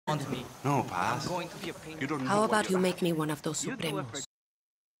No, Paz. You don't know. How about you make me one of those Supremos?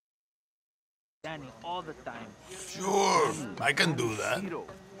 All the time. Sure, I can do that.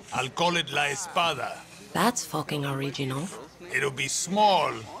 I'll call it La Espada. That's fucking original. It'll be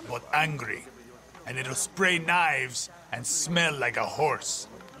small, but angry. And it'll spray knives and smell like a horse.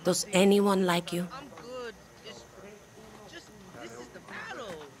 Does anyone like you? I'm good. It's just this is the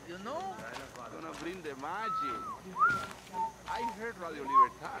battle, you know? Gonna bring the magic. I heard Radio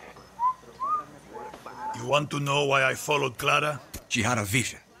Libertad. You want to know why I followed Clara? She had a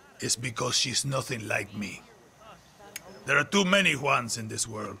vision. It's because she's nothing like me. There are too many Juans in this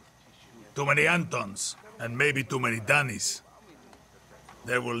world. Too many Antons, and maybe too many Dannies.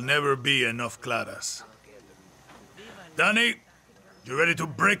 There will never be enough Claras. Danny, you ready to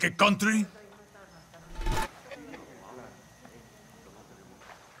break a country?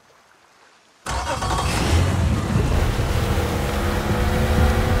 The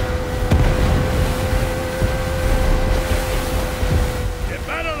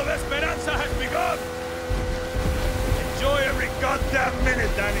Battle of Esperanza has begun! Enjoy every goddamn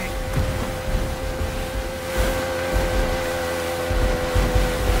minute, Danny!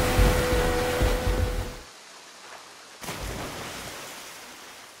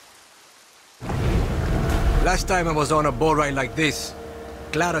 Last time I was on a boat ride like this,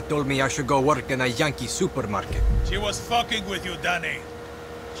 Clara told me I should go work in a Yankee supermarket. She was fucking with you, Danny.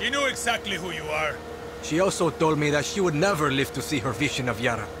 She knew exactly who you are. She also told me that she would never live to see her vision of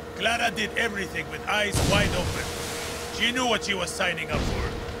Yara. Clara did everything with eyes wide open. She knew what she was signing up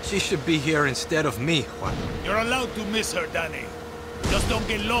for. She should be here instead of me, Juan. You're allowed to miss her, Danny. Just don't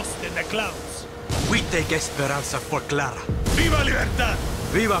get lost in the clouds. We take Esperanza for Clara. Viva Libertad!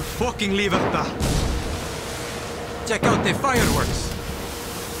 Viva fucking Libertad! Check out the fireworks!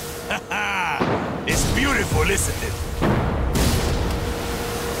 Haha! It's beautiful, isn't it?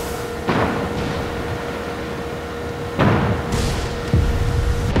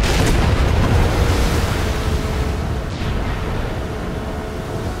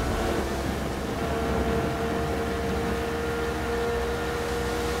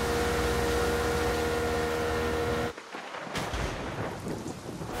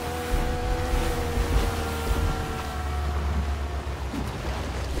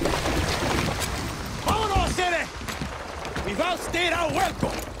 Vibxz era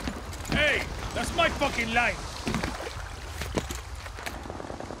welcome! Hey, that's my fucking line.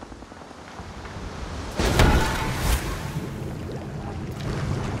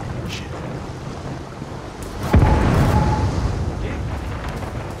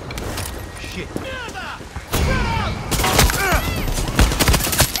 Shit.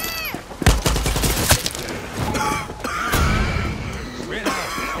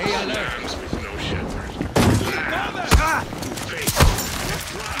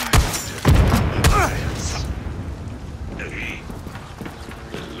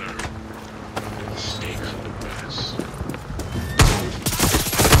 Stay alert.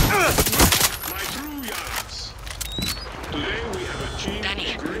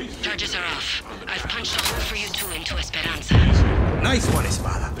 Charges are off. I've punched a hole for you two into Esperanza. Nice one,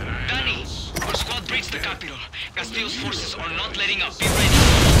 Espada. Danny, our squad breached the capital. Castillo's forces are not letting up. Be ready.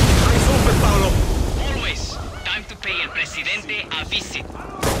 Eyes open, Paolo. Always. Time to pay El Presidente a visit.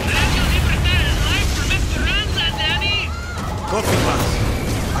 Radio Libertad is live from Esperanza, Danny! Copy, Paz.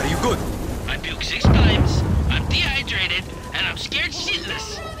 Are you good? I puked 6 times, I'm dehydrated, and I'm scared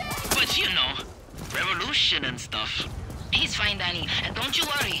shitless. But you know, revolution and stuff. He's fine, Danny. And don't you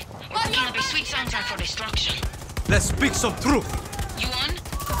worry. We're cooking up a sweet soundtrack for destruction. Let's speak some truth. You on?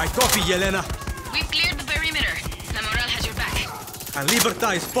 I copy, Yelena. We've cleared the perimeter. La Moral has your back. And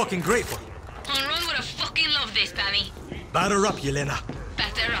Libertad is fucking grateful. Honron would have fucking loved this, Danny. Batter up, Yelena.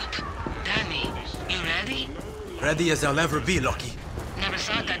 Batter up. Danny, you ready? Ready as I'll ever be, Lucky. Never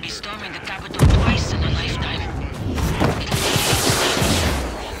thought I'd be storming the capital twice in a lifetime.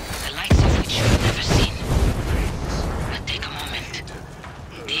 The likes of which you've never seen. But take a moment.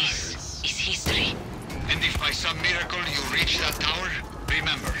 This is history. And if by some miracle you reach that tower,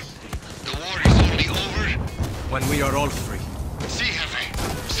 remember, the war is only over When we are all free. See, Jefe.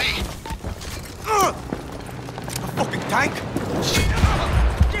 See. A fucking tank?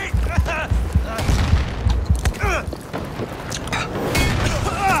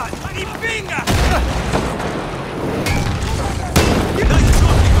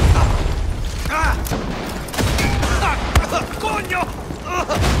 ¡Coño!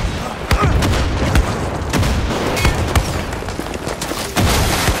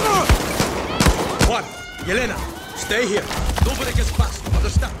 Juan, Yelena, stay here. Nobody gets past,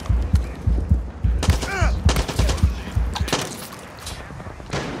 understand?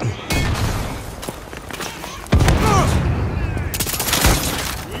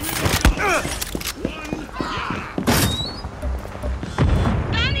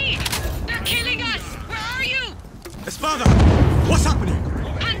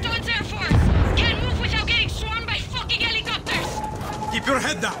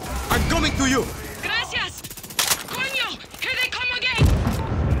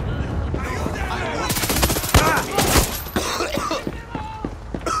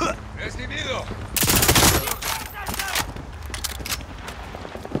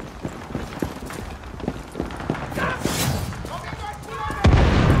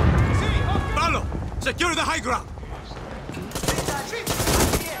 high ground!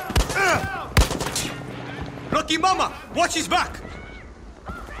 Lucky Mama! Watch his back!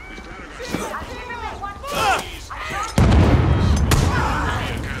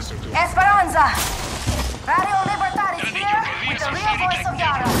 Esperanza! Radio Libertad is here with the real voice of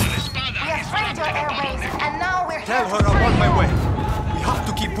Yara. We have freed your airways, and now we're here. Tell her I'm on my way. We have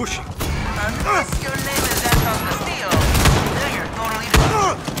to keep pushing. Unless your name is Anton Castillo, then you're totally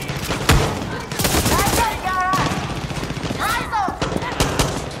done. That's it, Yara! Hands up!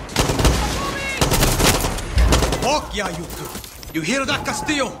 Walk, yeah, you two. You hear that,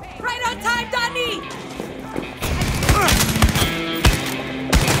 Castillo? Right on time, Danny!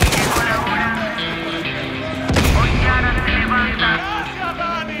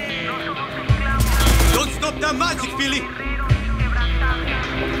 Don't stop that magic, Philly!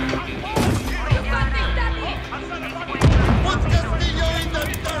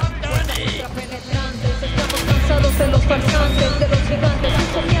 De los farsantes, de los gigantes,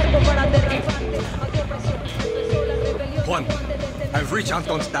 comienzo para derribarte. Juan, I've reached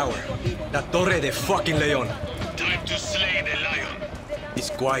Anton's tower. La Torre de fucking Leon. Time to slay the lion.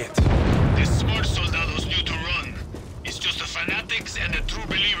 He's quiet. The smart soldados knew to run. It's just the fanatics and the true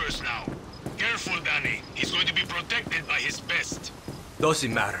believers now. Careful, Danny. He's going to be protected by his best.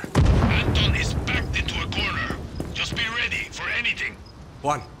 Doesn't matter. Anton is backed into a corner. Just be ready for anything.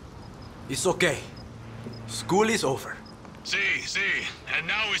 Juan, it's okay. School is over. See. And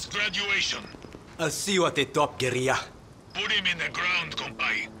now it's graduation. I'll see you at the top, guerrilla. Put him in the ground,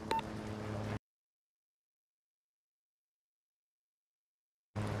 compay.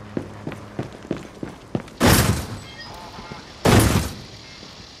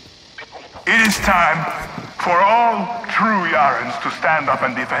 It is time for all true Yarans to stand up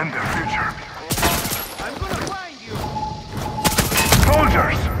and defend their future. I'm gonna find you!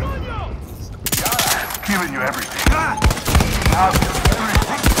 Soldiers! Yara has given you everything. Now, everything.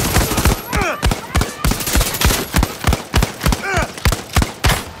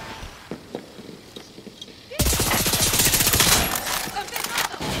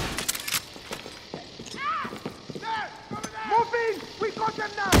 Moving! We got them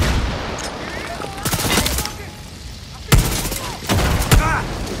now!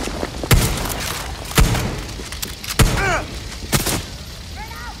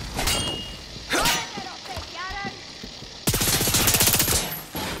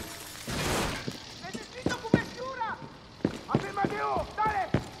 Necesito cobertura! Afirmativo! Dale!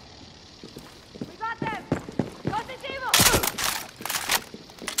 We got them! Positivo!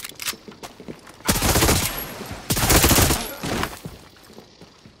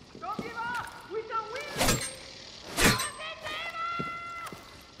 Don't give up! We can win!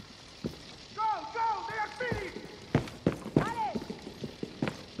 Go! They are finished! Dale!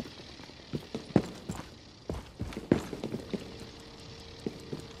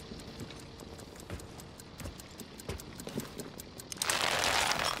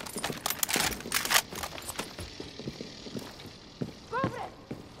 ¡Cubre!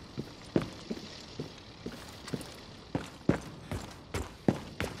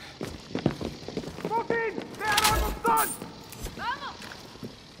 Moving! They are almost done! ¡Vamos!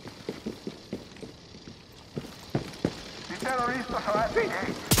 The terrorists are at the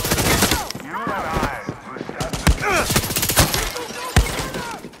gate. You and I will stand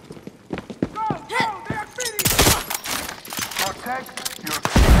Go! They are finished! protect your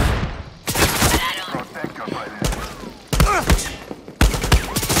brothers.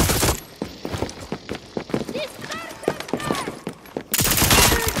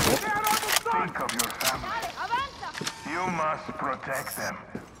 Think of your family. You must protect them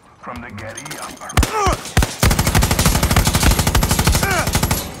from the guerrilla.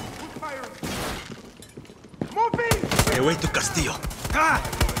 Moving! Away to Castillo.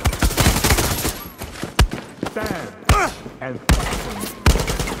 Stand and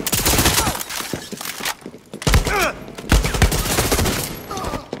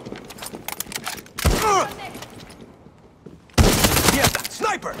Mierda!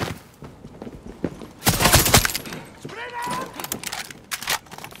 Sniper!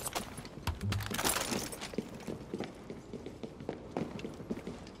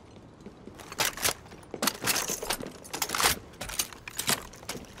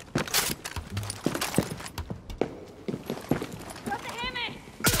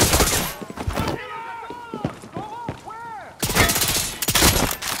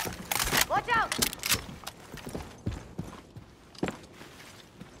 Watch out!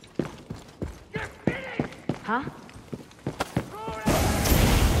 Huh?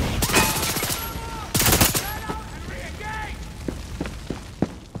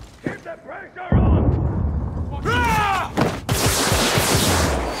 keep the pressure on.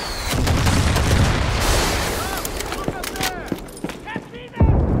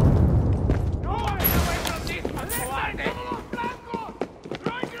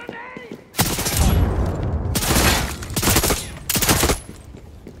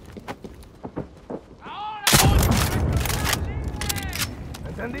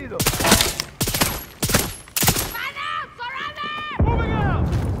 Entendido. Moving out!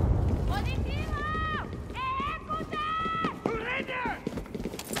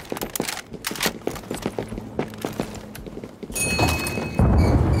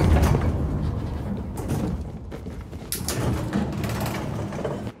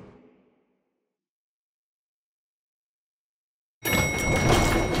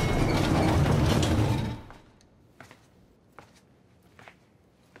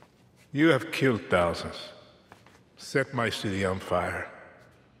 You have killed thousands, set my city on fire,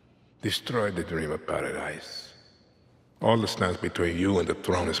 destroyed the dream of paradise. All that stands between you and the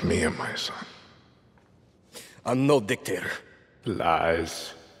throne is me and my son. I'm no dictator.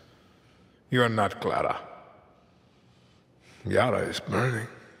 Lies. You are not Clara. Yara is burning,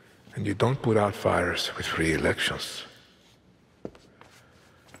 and you don't put out fires with free elections.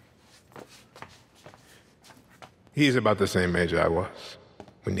 He's about the same age I was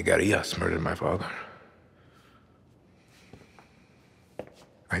when the guerrillas murdered my father.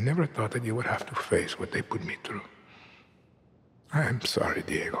 I never thought that you would have to face what they put me through. I am sorry,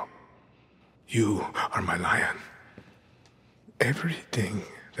 Diego. You are my lion. Everything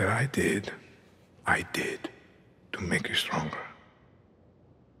that I did to make you stronger.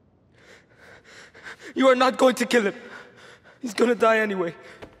 You are not going to kill him. He's gonna die anyway.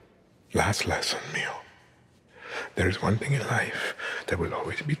 Last lesson, Mio. There is one thing in life that will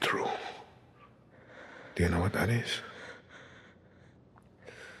always be true. Do you know what that is?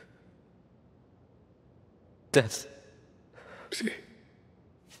 Death. See?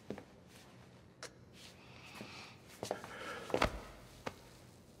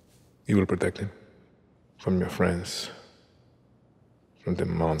 You will protect him from your friends, from the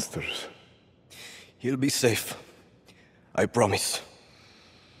monsters. He'll be safe. I promise.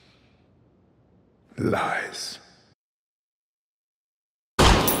 Lies.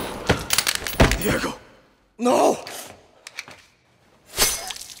 Diego! No!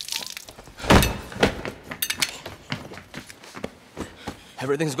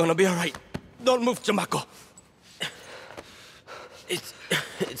 Everything's gonna be all right. Don't move, chamaco.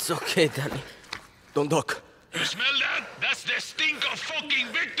 It's okay, Danny. Don't talk. You smell that? That's the stink of fucking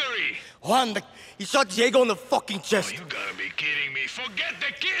victory! Juan, he shot Diego in the fucking chest. Oh, you gotta be kidding me. Forget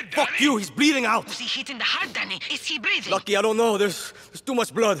the kid, Fuck Danny! you, he's bleeding out. Was he hit in the heart, Danny? Is he breathing? Lucky, I don't know. There's too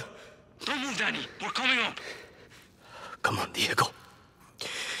much blood. Don't move, Danny. We're coming up. Come on, Diego.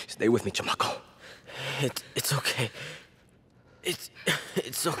 Stay with me, chamaco. It's okay.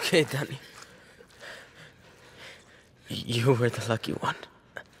 It's okay, Danny. You were the lucky one.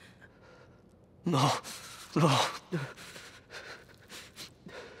 No.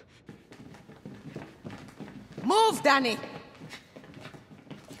 Move, Danny!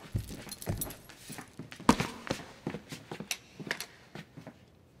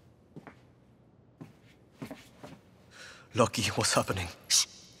 Lucky, what's happening? Shh.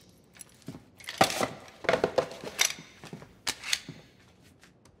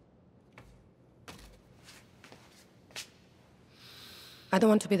 I don't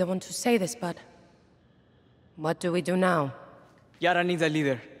want to be the one to say this, but... what do we do now? Yara needs a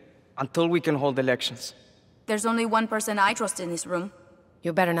leader, until we can hold elections. There's only one person I trust in this room.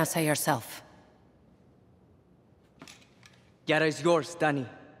 You better not say yourself. Yara is yours, Danny.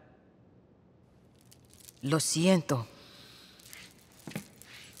 Lo siento.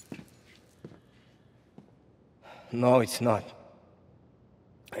 No, it's not.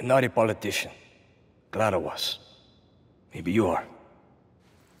 I'm not a politician. Clara was. Maybe you are.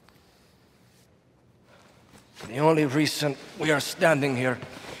 The only reason we are standing here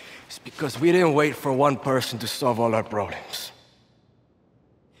is because we didn't wait for one person to solve all our problems.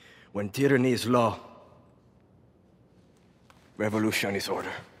 When tyranny is law, revolution is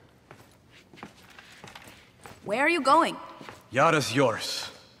order. Where are you going? Yara's yours.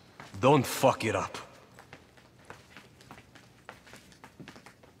 Don't fuck it up.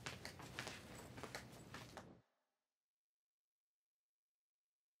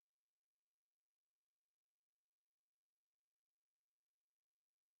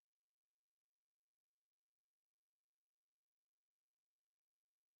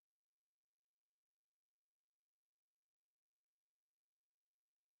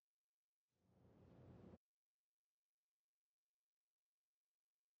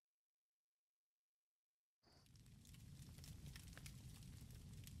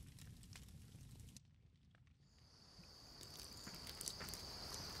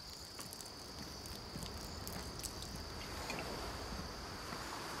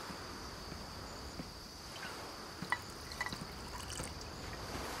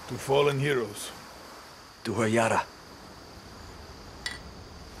 To fallen heroes. To her Yara.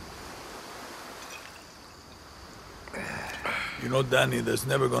 You know, Danny, there's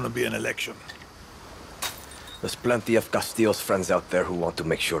never gonna be an election. There's plenty of Castillo's friends out there who want to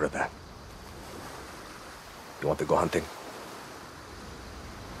make sure of that. You want to go hunting?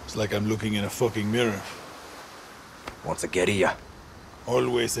 It's like I'm looking in a fucking mirror. Wants a guerrilla.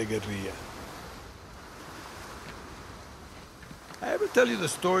 Always a guerrilla. I ever tell you the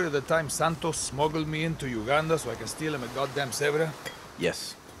story of the time Santos smuggled me into Uganda so I can steal him a goddamn zebra?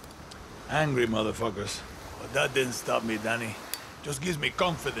 Yes. Angry motherfuckers. But that didn't stop me, Danny. Just gives me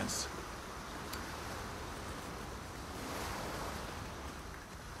confidence.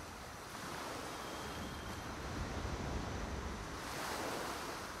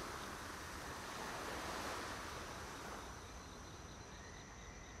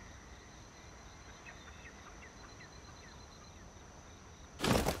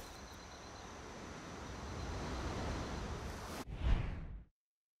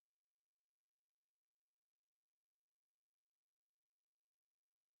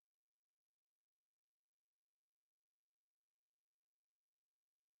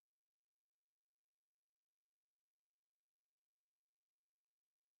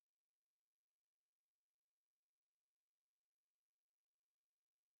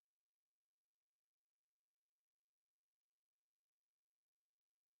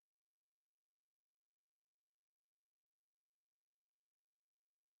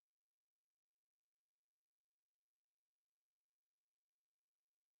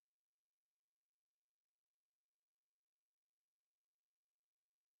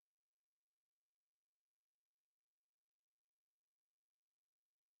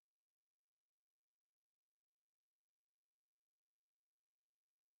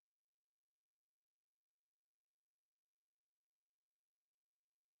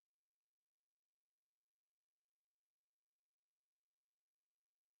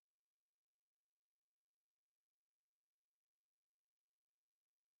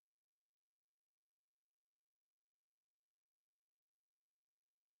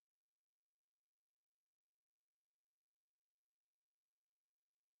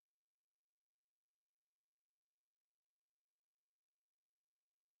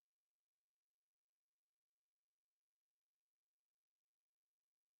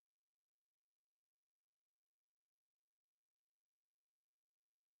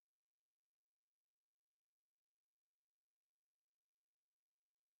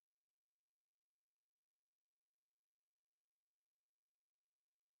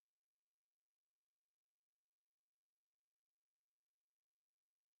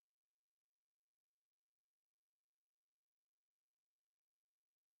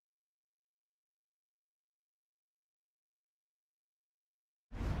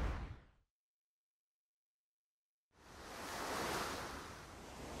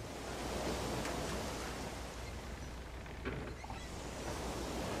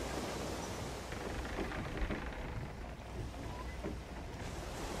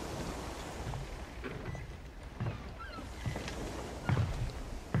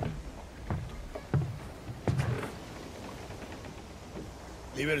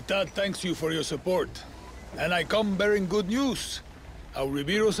 Libertad thanks you for your support. And I come bearing good news. Our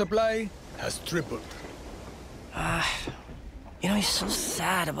Ribeiro supply has tripled. You know, he's so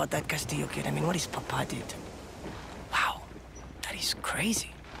sad about that Castillo kid. I mean, what his papa did. Wow, that is crazy.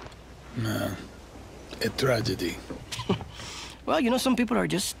 Nah, a tragedy. Well, you know, some people are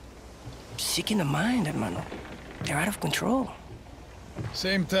just sick in the mind, hermano. They're out of control.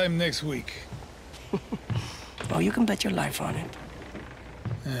 Same time next week. Oh, you can bet your life on it.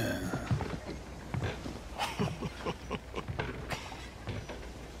 Yeah.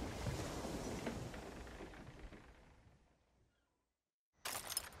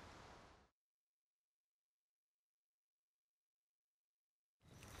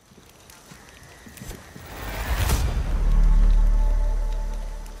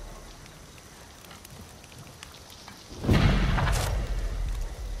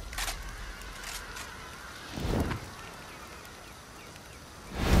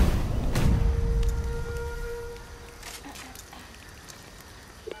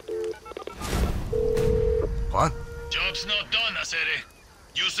 What? Job's not done, I said it.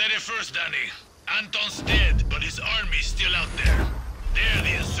 You said it first, Danny. Anton's dead, but his army's still out there. They're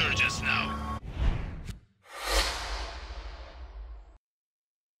the insurgents now.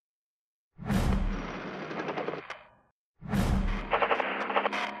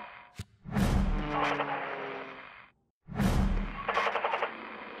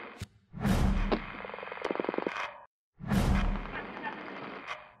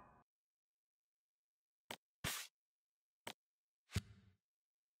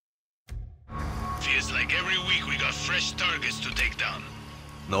 Feels like every week we got have fresh targets to take down.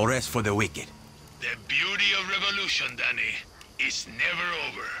 No rest for the wicked. The beauty of revolution, Danny, is never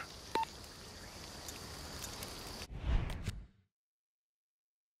over.